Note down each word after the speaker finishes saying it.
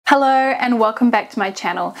Hello and welcome back to my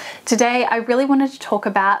channel. Today I really wanted to talk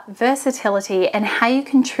about versatility and how you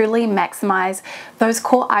can truly maximize those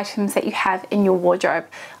core items that you have in your wardrobe.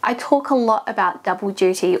 I talk a lot about double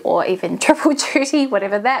duty or even triple duty,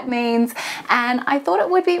 whatever that means, and I thought it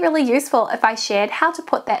would be really useful if I shared how to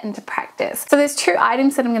put that into practice. So there's two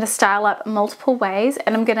items that I'm going to style up multiple ways,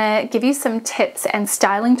 and I'm going to give you some tips and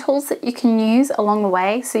styling tools that you can use along the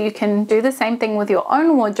way so you can do the same thing with your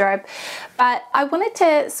own wardrobe. But I wanted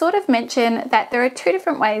to sort of mention that there are two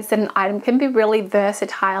different ways that an item can be really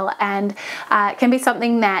versatile and can be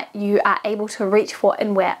something that you are able to reach for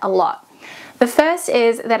and wear a lot. The first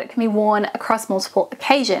is that it can be worn across multiple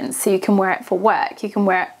occasions. So you can wear it for work, you can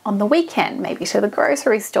wear it on the weekend, maybe to the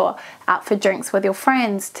grocery store, out for drinks with your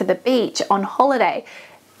friends, to the beach, on holiday,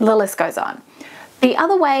 the list goes on. The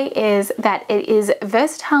other way is that it is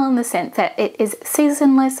versatile in the sense that it is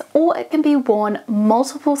seasonless, or it can be worn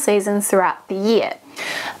multiple seasons throughout the year.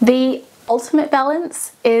 The ultimate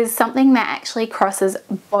balance is something that actually crosses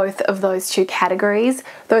both of those two categories.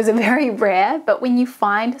 Those are very rare, but when you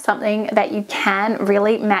find something that you can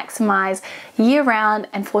really maximize year round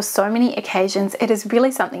and for so many occasions, it is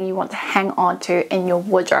really something you want to hang on to in your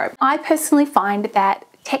wardrobe. I personally find that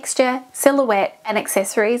texture, silhouette, and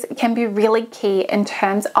accessories can be really key in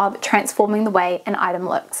terms of transforming the way an item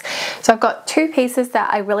looks. So I've got two pieces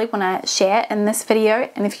that I really want to share in this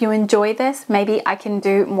video, and if you enjoy this, maybe I can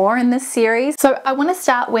do more in this series. So I want to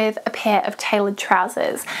start with a pair of tailored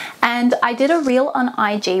trousers, and I did a reel on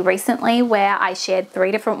IG recently where I shared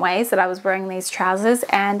 3 different ways that I was wearing these trousers,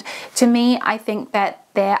 and to me, I think that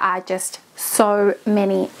there are just so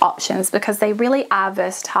many options because they really are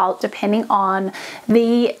versatile depending on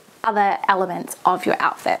the other elements of your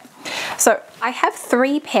outfit. So I have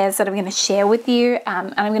 3 pairs that I'm going to share with you,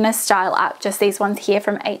 and I'm going to style up just these ones here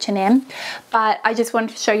from H&M, but I just wanted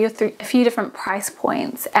to show you a few different price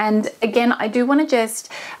points. And again, I do want to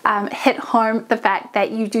just hit home the fact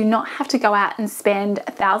that you do not have to go out and spend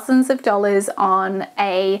thousands of dollars on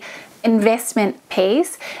a investment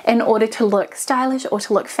piece in order to look stylish or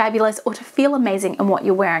to look fabulous or to feel amazing in what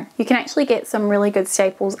you're wearing. You can actually get some really good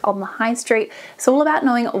staples on the high street. It's all about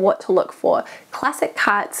knowing what to look for. Classic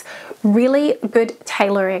cuts, really good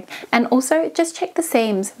tailoring, and also just check the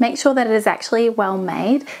seams. Make sure that it is actually well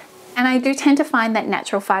made. And I do tend to find that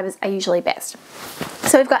natural fibers are usually best.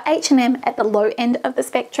 So we've got H&M at the low end of the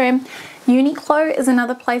spectrum. Uniqlo is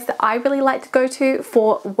another place that I really like to go to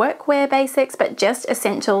for workwear basics, but just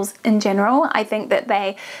essentials in general. I think that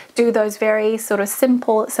they do those very sort of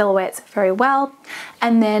simple silhouettes very well.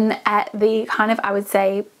 And then at the kind of, I would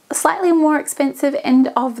say, slightly more expensive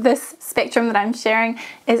end of this spectrum that I'm sharing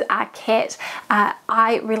is Arket.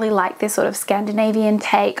 I really like this sort of Scandinavian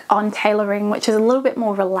take on tailoring, which is a little bit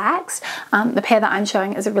more relaxed. The pair that I'm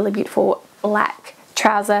showing is a really beautiful black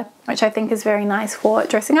trouser, which I think is very nice for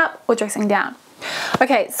dressing up or dressing down.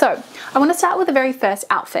 Okay, so I want to start with the very first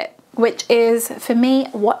outfit, which is, for me,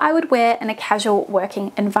 what I would wear in a casual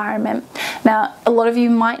working environment. Now, a lot of you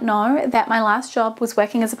might know that my last job was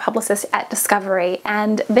working as a publicist at Discovery,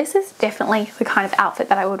 and this is definitely the kind of outfit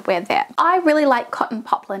that I would wear there. I really like cotton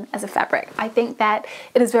poplin as a fabric. I think that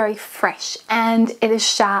it is very fresh and it is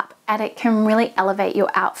sharp, and it can really elevate your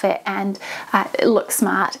outfit and it looks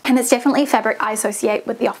smart. And it's definitely fabric I associate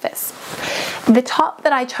with the office. The top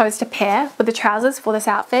that I chose to pair with the trousers for this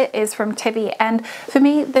outfit is from Tibi, and for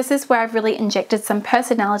me, this is where I've really injected some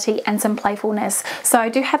personality and some playfulness. So I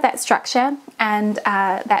do have that structure and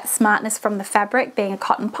that smartness from the fabric being a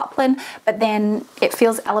cotton poplin, but then it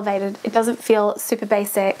feels elevated. It doesn't feel super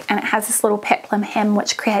basic, and it has this little peplum hem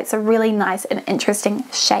which creates a really nice and interesting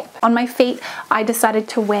shape. On my feet, I decided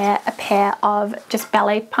to wear a pair of just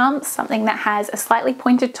ballet pumps, something that has a slightly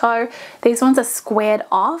pointed toe. These ones are squared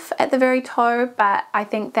off at the very toe, but I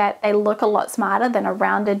think that they look a lot smarter than a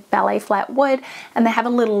rounded ballet flat would, and they have a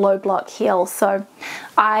little low block heel. So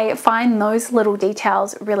I find those little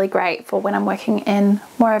details really great for when I'm working in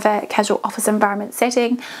more of a casual office environment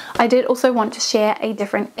setting. I did also want to share a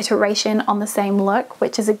different iteration on the same look,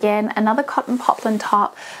 which is again another cotton poplin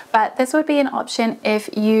top, but this would be an option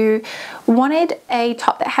if you wanted a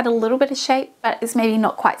top that had a little bit of shape but is maybe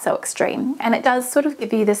not quite so extreme, and it does sort of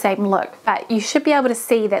give you the same look, but you should be able to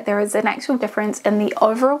see that there is an actual difference in the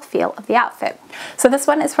overall feel of the outfit. So this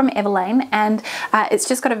one is from Everlane, and it's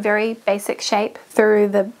just got a very basic shape through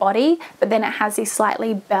the body, but then it has these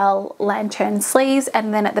slightly bell lantern sleeves,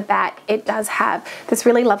 and then at the back it does have this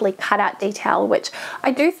really lovely cutout detail, which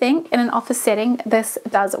I do think in an office setting this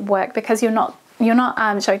does work because you're not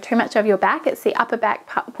showing too much of your back. It's the upper back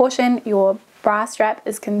portion. Your bra strap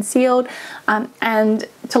is concealed, and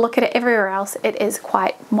to look at it everywhere else, it is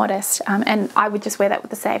quite modest, and I would just wear that with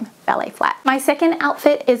the same ballet flat. My second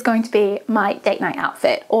outfit is going to be my date night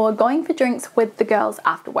outfit, or going for drinks with the girls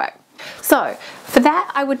after work. So for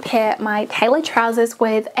that, I would pair my tailored trousers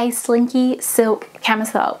with a slinky silk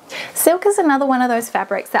camisole. Silk is another one of those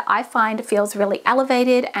fabrics that I find feels really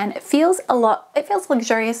elevated, and it feels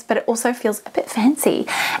luxurious, but it also feels a bit fancy,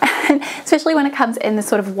 and especially when it comes in the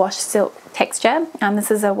sort of wash silk texture. This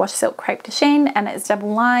is a wash silk crepe de chine, and it's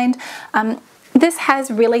double lined. This has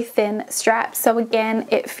really thin straps, so again,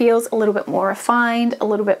 it feels a little bit more refined, a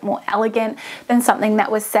little bit more elegant than something that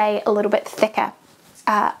was, say, a little bit thicker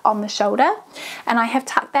on the shoulder. And I have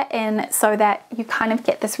tucked that in so that you kind of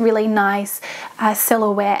get this really nice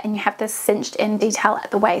silhouette, and you have this cinched in detail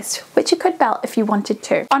at the waist, which you could belt if you wanted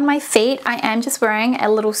to. On my feet, I am just wearing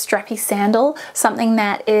a little strappy sandal, something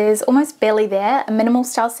that is almost barely there, a minimal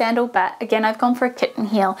style sandal, but again, I've gone for a kitten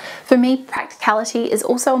heel. For me, practicality is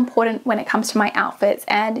also important when it comes to my outfits,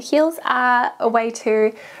 and heels are a way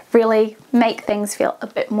to really make things feel a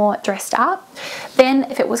bit more dressed up. Then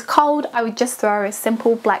if it was cold, I would just throw a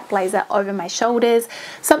simple black blazer over my shoulders,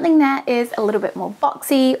 something that is a little bit more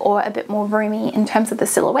boxy or a bit more roomy in terms of the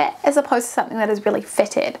silhouette, as opposed to something that is really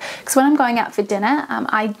fitted. Because when I'm going out for dinner,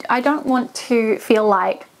 I don't want to feel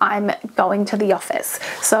like I'm going to the office.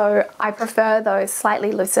 So I prefer those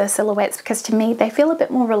slightly looser silhouettes, because to me, they feel a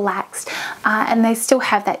bit more relaxed, and they still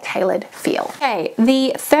have that tailored feel. Okay,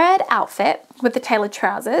 the third outfit with the tailored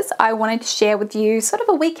trousers, I wanted to share with you sort of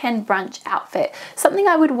a weekend brunch outfit, something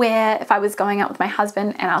I would wear if I was going out with my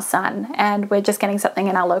husband and our son, and we're just getting something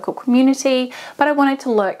in our local community, but I wanted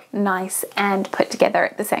to look nice and put together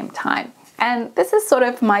at the same time. And this is sort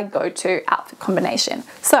of my go-to outfit combination.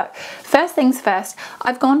 So first things first,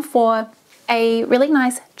 I've gone for a really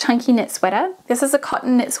nice chunky knit sweater. This is a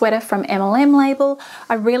cotton knit sweater from MLM label.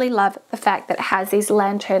 I really love the fact that it has these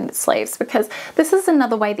lantern sleeves, because this is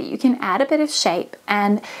another way that you can add a bit of shape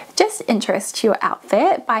and just interest to your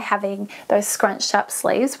outfit by having those scrunched up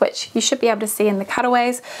sleeves, which you should be able to see in the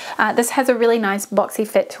cutaways. This has a really nice boxy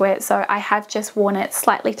fit to it, so I have just worn it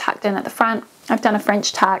slightly tucked in at the front. I've done a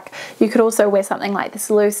French tuck. You could also wear something like this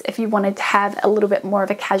loose if you wanted to have a little bit more of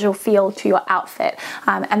a casual feel to your outfit.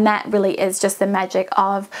 And that really is just the magic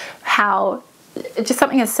of how just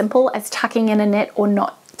something as simple as tucking in a knit or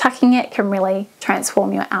not tucking it can really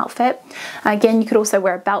transform your outfit. Again, you could also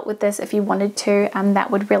wear a belt with this if you wanted to, and that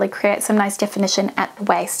would really create some nice definition at the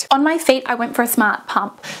waist. On my feet, I went for a smart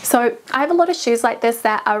pump. So I have a lot of shoes like this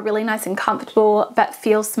that are really nice and comfortable but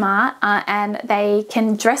feel smart, and they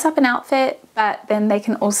can dress up an outfit, but then they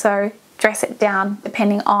can also dress it down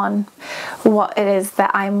depending on what it is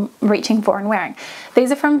that I'm reaching for and wearing.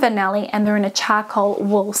 These are from Vanelli, and they're in a charcoal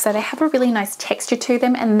wool, so they have a really nice texture to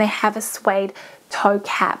them, and they have a suede toe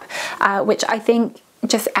cap, which I think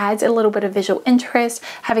just adds a little bit of visual interest.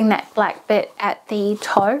 Having that black bit at the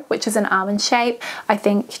toe, which is an almond shape, I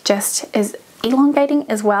think just is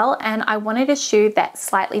elongating as well. And I wanted a shoe that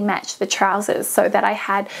slightly matched the trousers so that I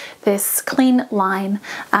had this clean line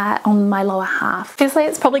on my lower half. Obviously,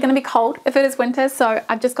 it's probably going to be cold if it is winter, so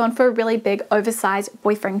I've just gone for a really big oversized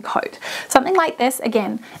boyfriend coat. Something like this,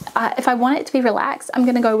 again, if I want it to be relaxed, I'm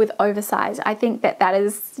going to go with oversized. I think that that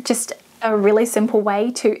is just a really simple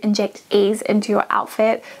way to inject ease into your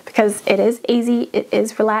outfit, because it is easy, it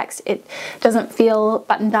is relaxed, it doesn't feel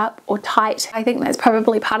buttoned up or tight. I think that's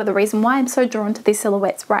probably part of the reason why I'm so drawn to these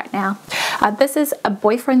silhouettes right now. This is a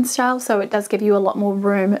boyfriend style, so it does give you a lot more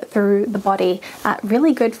room through the body.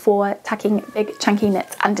 Really good for tucking big chunky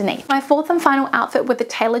knits underneath. My fourth and final outfit with the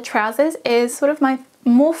tailored trousers is sort of my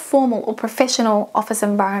more formal or professional office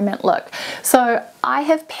environment look. So I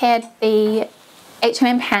have paired the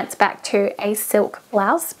H&M pants back to a silk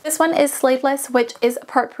blouse. This one is sleeveless, which is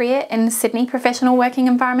appropriate in Sydney professional working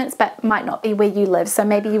environments, but might not be where you live. So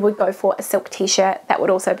maybe you would go for a silk t-shirt. That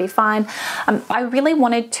would also be fine. I really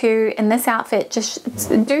wanted to, in this outfit, just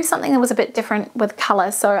do something that was a bit different with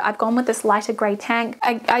color. So I've gone with this lighter gray tank.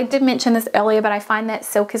 I did mention this earlier, but I find that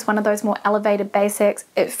silk is one of those more elevated basics.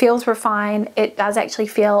 It feels refined. It does actually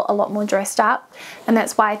feel a lot more dressed up. And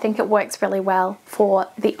that's why I think it works really well for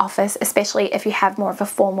the office, especially if you have more of a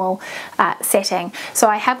formal setting. So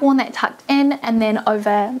I have worn that tucked in, and then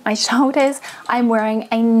over my shoulders I'm wearing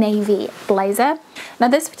a navy blazer. Now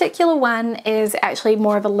this particular one is actually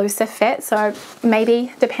more of a looser fit, so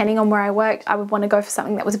maybe depending on where I worked I would want to go for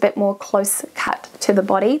something that was a bit more close cut to the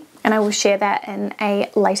body. and I will share that in a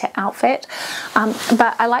later outfit.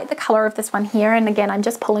 But I like the color of this one here, and again, I'm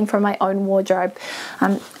just pulling from my own wardrobe.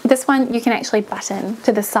 This one you can actually button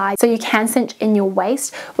to the side, so you can cinch in your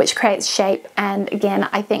waist, which creates shape, and again,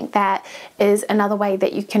 I think that is another way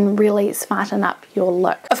that you can really smarten up your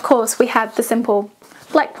look. Of course, we have the simple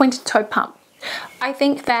black pointed toe pump. I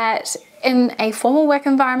think that in a formal work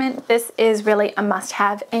environment, this is really a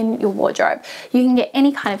must-have in your wardrobe. You can get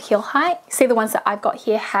any kind of heel height. See, the ones that I've got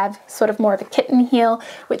here have sort of more of a kitten heel,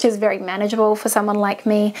 which is very manageable for someone like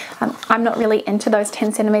me. I'm not really into those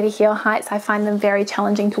 10cm heel heights. I find them very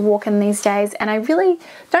challenging to walk in these days, and I really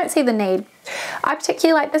don't see the need. I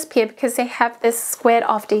particularly like this pair because they have this squared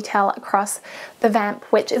off detail across the vamp,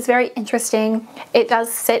 which is very interesting. It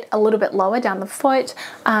does sit a little bit lower down the foot,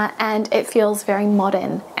 and it feels very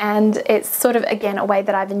modern, and it's sort of, again, a way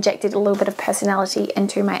that I've injected a little bit of personality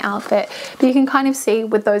into my outfit. But you can kind of see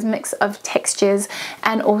with those mix of textures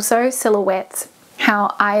and also silhouettes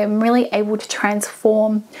how I am really able to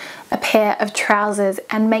transform a pair of trousers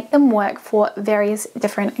and make them work for various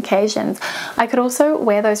different occasions. I could also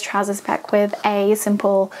wear those trousers back with a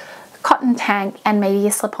simple cotton tank and maybe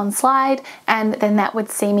a slip-on slide, and then that would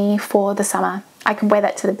see me for the summer. I could wear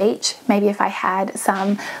that to the beach, maybe if I had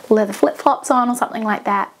some leather flip-flops on or something like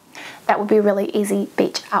that. That would be a really easy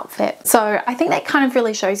beach outfit. So I think that kind of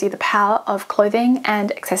really shows you the power of clothing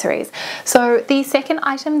and accessories. So the second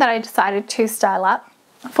item that I decided to style up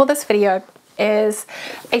for this video is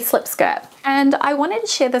a slip skirt. And I wanted to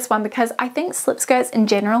share this one because I think slip skirts in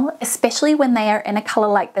general, especially when they are in a color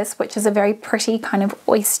like this, which is a very pretty kind of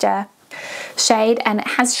oyster shade and it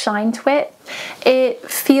has shine to it, it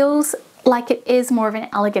feels like it is more of an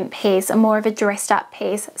elegant piece, a more of a dressed up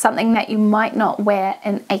piece, something that you might not wear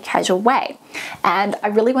in a casual way. And I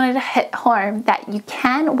really wanted to hit home that you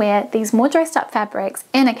can wear these more dressed up fabrics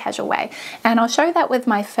in a casual way. And I'll show that with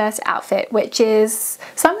my first outfit, which is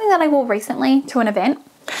something that I wore recently to an event.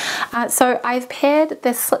 So I've paired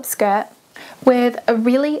this slip skirt with a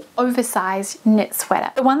really oversized knit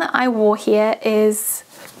sweater. The one that I wore here is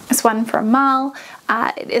this one from Marl.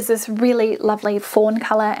 It is this really lovely fawn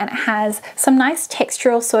color, and it has some nice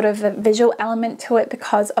textural sort of a visual element to it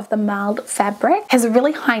because of the marled fabric. It has a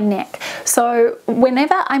really high neck, so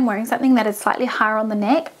whenever I'm wearing something that is slightly higher on the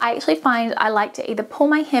neck, I actually find I like to either pull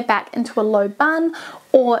my hair back into a low bun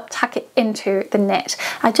or tuck it into the net,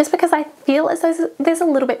 just because I feel as though there's a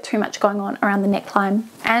little bit too much going on around the neckline.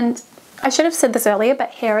 And I should have said this earlier,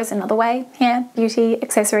 but hair is another way. Hair, beauty,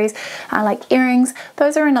 accessories, like earrings,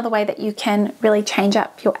 those are another way that you can really change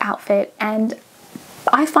up your outfit. And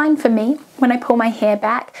I find for me, when I pull my hair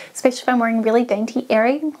back, especially if I'm wearing really dainty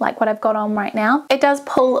earring, like what I've got on right now, it does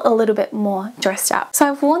pull a little bit more dressed up. So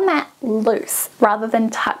I've worn that loose rather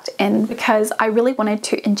than tucked in because I really wanted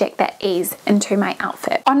to inject that ease into my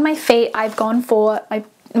outfit. On my feet, I've gone for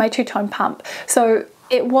my two-tone pump. So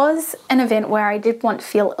it was an event where I did want to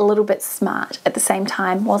feel a little bit smart at the same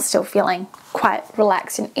time while still feeling quite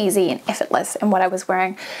relaxed and easy and effortless in what I was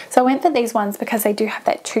wearing. So I went for these ones because they do have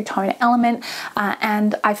that two-tone element,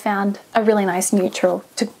 and I found a really nice neutral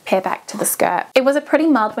to pair back to the skirt. It was a pretty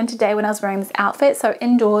mild winter day when I was wearing this outfit, so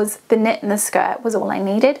indoors the knit and the skirt was all I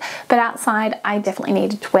needed, but outside I definitely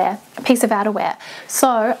needed to wear a piece of outerwear.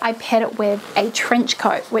 So I paired it with a trench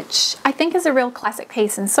coat, which I think is a real classic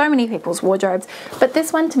piece in so many people's wardrobes, but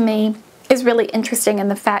this one to me is really interesting in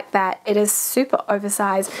the fact that it is super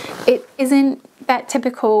oversized. It isn't that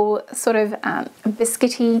typical sort of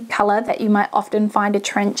biscuity color that you might often find a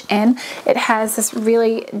trench in. It has this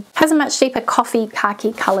has a much deeper coffee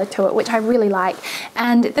khaki color to it, which I really like.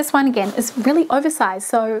 And this one again is really oversized,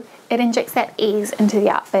 so it injects that ease into the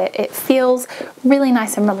outfit. It feels really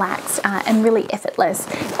nice and relaxed and really effortless.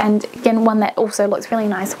 And again, one that also looks really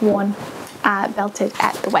nice worn belted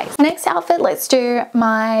at the waist. Next outfit, let's do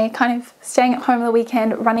my kind of staying at home on the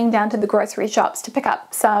weekend, running down to the grocery shops to pick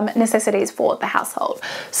up some necessities for the household.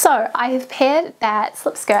 So I have paired that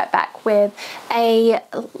slip skirt back with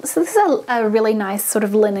so this is a really nice sort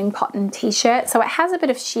of linen cotton t-shirt. So it has a bit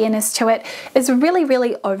of sheerness to it. It's really,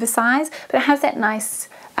 really oversized, but it has that nice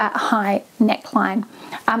high neckline.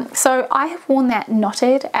 So I have worn that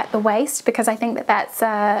knotted at the waist because I think that that's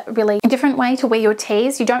a really different way to wear your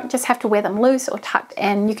tees. You don't just have to wear them loose or tucked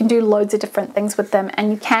in. You can do loads of different things with them,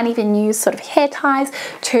 and you can even use sort of hair ties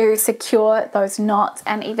to secure those knots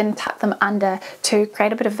and even tuck them under to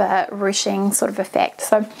create a bit of a ruching sort of effect.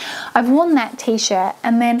 So I've worn that t-shirt,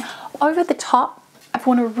 and then over the top I've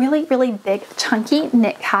worn a really, really big chunky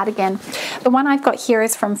knit cardigan. The one I've got here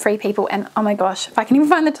is from Free People, and oh my gosh, if I can even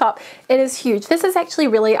find the top, it is huge. This is actually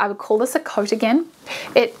really, I would call this a coat again.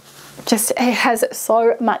 It it has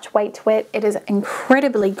so much weight to it. It is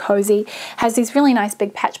incredibly cozy, has these really nice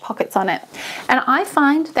big patch pockets on it. And I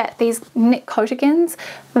find that these knit coatigans,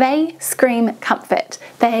 they scream comfort.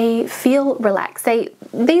 They feel relaxed.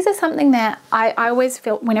 These are something that I always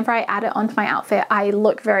feel whenever I add it onto my outfit, I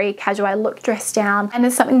look very casual, I look dressed down, and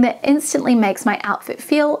it's something that instantly makes my outfit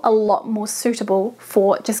feel a lot more suitable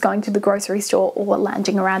for just going to the grocery store or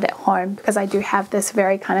lounging around at home, because I do have this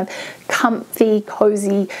very kind of comfy,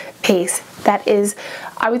 cozy piece that is,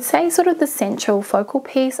 I would say, sort of the central focal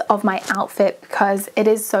piece of my outfit because it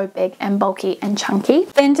is so big and bulky and chunky.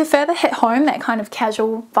 Then to further hit home that kind of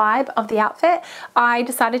casual vibe of the outfit, I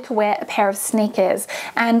decided to wear a pair of sneakers,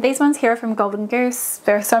 and these ones here are from Golden Goose.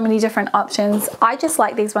 There are so many different options. I just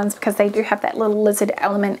like these ones because they do have that little lizard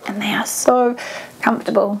element and they are so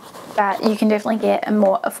comfortable that you can definitely get a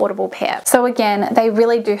more affordable pair. So again, they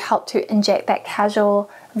really do help to inject that casual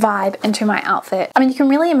vibe into my outfit. I mean, you can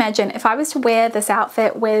really imagine if I was to wear this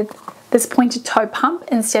outfit with this pointed toe pump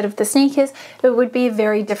instead of the sneakers, it would be a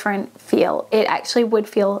very different feel. It actually would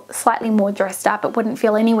feel slightly more dressed up. It wouldn't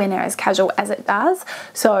feel anywhere near as casual as it does.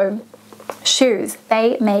 So shoes,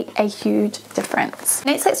 they make a huge difference.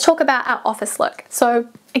 Next, let's talk about our office look. So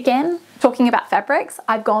again, talking about fabrics,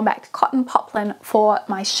 I've gone back to cotton poplin for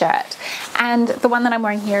my shirt, and the one that I'm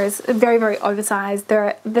wearing here is very, very oversized.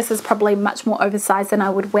 This is probably much more oversized than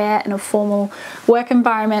I would wear in a formal work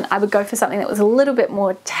environment. I would go for something that was a little bit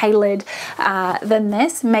more tailored than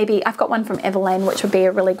this. Maybe I've got one from Everlane, which would be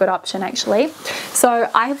a really good option actually. So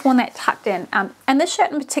I've worn that tucked in, and this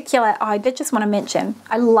shirt in particular, I did just want to mention,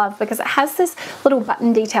 I love because it has this little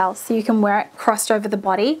button detail so you can wear it crossed over the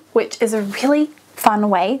body, which is a really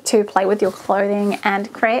fun way to play with your clothing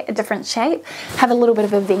and create a different shape. Have a little bit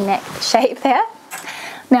of a V-neck shape there.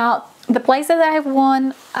 Now, the blazer that I've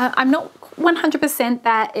worn, I'm not 100%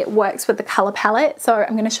 that it works with the color palette, so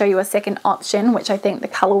I'm going to show you a second option which I think the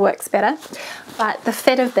color works better. But the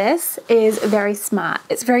fit of this is very smart.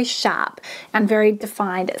 It's very sharp and very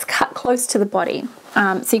defined. It's cut close to the body,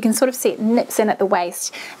 so you can sort of see it nips in at the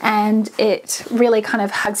waist, and it really kind of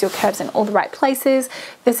hugs your curves in all the right places.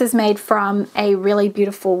 This is made from a really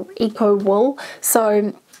beautiful eco wool,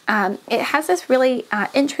 so it has this really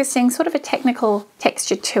interesting sort of a technical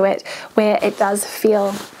texture to it where it does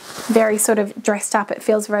feel very sort of dressed up. It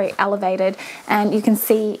feels very elevated, and you can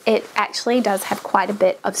see it actually does have quite a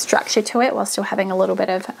bit of structure to it while still having a little bit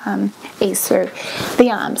of ease through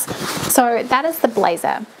the arms. So that is the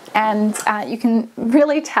blazer, and you can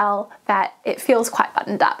really tell that it feels quite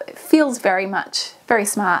buttoned up. It feels very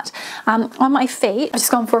smart. On my feet, I've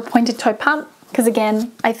just gone for a pointed toe pump, because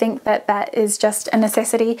again, I think that that is just a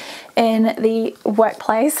necessity in the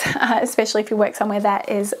workplace, especially if you work somewhere that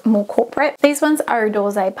is more corporate. These ones are a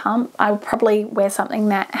Dorze pump. I would probably wear something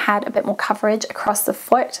that had a bit more coverage across the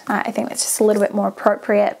foot. I think that's just a little bit more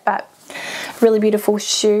appropriate, but really beautiful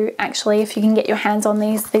shoe actually. If you can get your hands on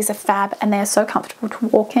these are fab and they're so comfortable to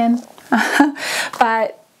walk in.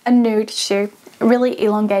 But a nude shoe, really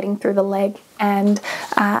elongating through the leg, and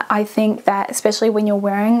I think that especially when you're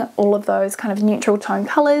wearing all of those kind of neutral tone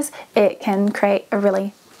colors, it can create a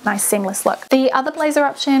really nice seamless look. The other blazer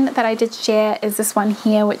option that I did share is this one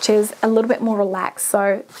here, which is a little bit more relaxed.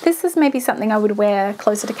 So this is maybe something I would wear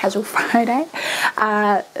closer to casual Friday,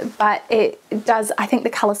 but it does, I think the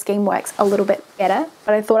color scheme works a little bit better,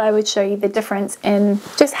 but I thought I would show you the difference in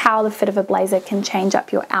just how the fit of a blazer can change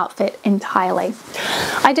up your outfit entirely.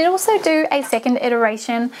 I did also do a second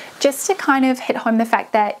iteration just to kind of hit home the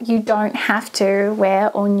fact that you don't have to wear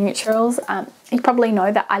all neutrals. You probably know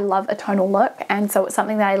that I love a tonal look, and so it's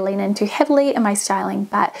something that I lean into heavily in my styling,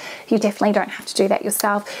 but you definitely don't have to do that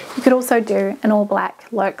yourself. You could also do an all black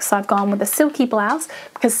look. So I've gone with a silky blouse,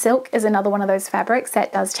 because silk is another one of those fabrics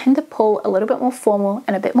that does tend to pull a little bit more formal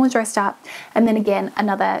and a bit more dressed up. And then again,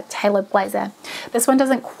 another tailored blazer. This one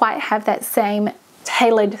doesn't quite have that same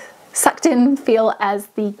tailored sucked in feel as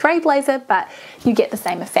the grey blazer, but you get the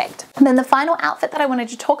same effect. And then the final outfit that I wanted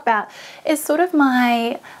to talk about is sort of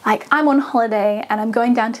my, like, I'm on holiday and I'm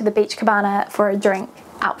going down to the beach cabana for a drink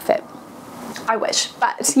outfit. I wish,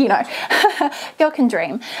 but you know, girl can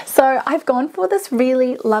dream. So I've gone for this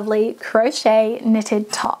really lovely crochet knitted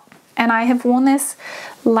top, and I have worn this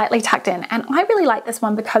lightly tucked in, and I really like this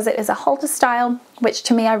one because it is a halter style, which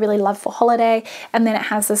to me I really love for holiday, and then it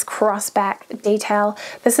has this cross back detail.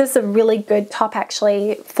 This is a really good top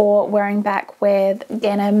actually for wearing back with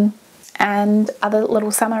denim and other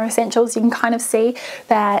little summer essentials. You can kind of see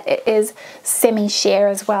that it is semi-sheer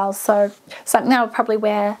as well, so something I would probably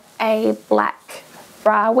wear a black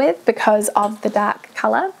bra with because of the dark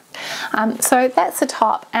color. So that's the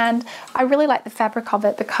top, and I really like the fabric of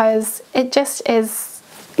it because it just is,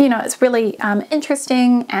 you know, it's really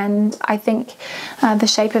interesting, and I think the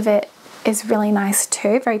shape of it is really nice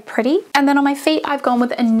too, very pretty. And then on my feet, I've gone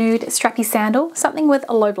with a nude strappy sandal, something with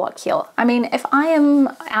a low block heel. I mean, if I am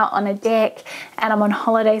out on a deck and I'm on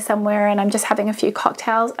holiday somewhere and I'm just having a few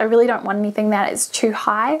cocktails, I really don't want anything that is too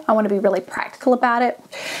high. I want to be really practical about it.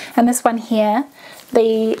 And this one here,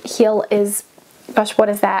 the heel is, gosh, what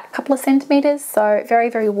is that? A couple of centimeters, so very,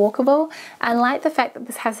 very walkable. And I like the fact that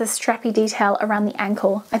this has a strappy detail around the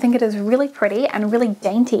ankle. I think it is really pretty and really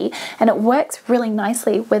dainty, and it works really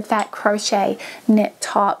nicely with that crochet knit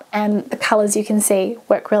top, and the colors you can see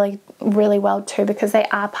work really, really well too, because they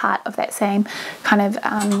are part of that same kind of,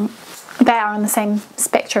 they are on the same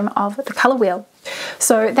spectrum of the color wheel.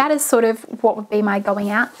 So that is sort of what would be my going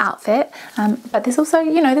out outfit, but there's also,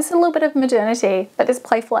 you know, there's a little bit of modernity, but there's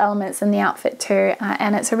playful elements in the outfit too,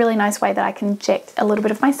 and it's a really nice way that I can inject a little bit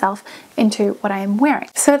of myself into what I am wearing.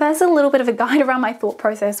 So there's a little bit of a guide around my thought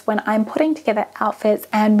process when I'm putting together outfits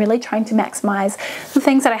and really trying to maximize the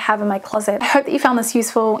things that I have in my closet. I hope that you found this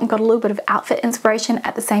useful and got a little bit of outfit inspiration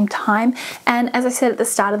at the same time. And as I said at the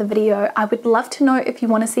start of the video, I would love to know if you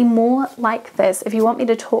want to see more like this, if you want me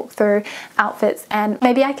to talk through outfits, and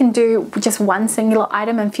maybe I can do just one singular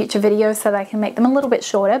item in future videos so that I can make them a little bit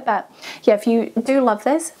shorter. But yeah, if you do love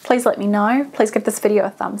this, please let me know. Please give this video a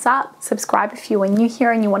thumbs up, subscribe if you are new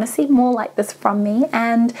here and you want to see more like this from me.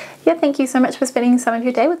 And yeah, thank you so much for spending some of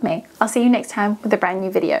your day with me. I'll see you next time with a brand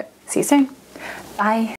new video. See you soon. Bye.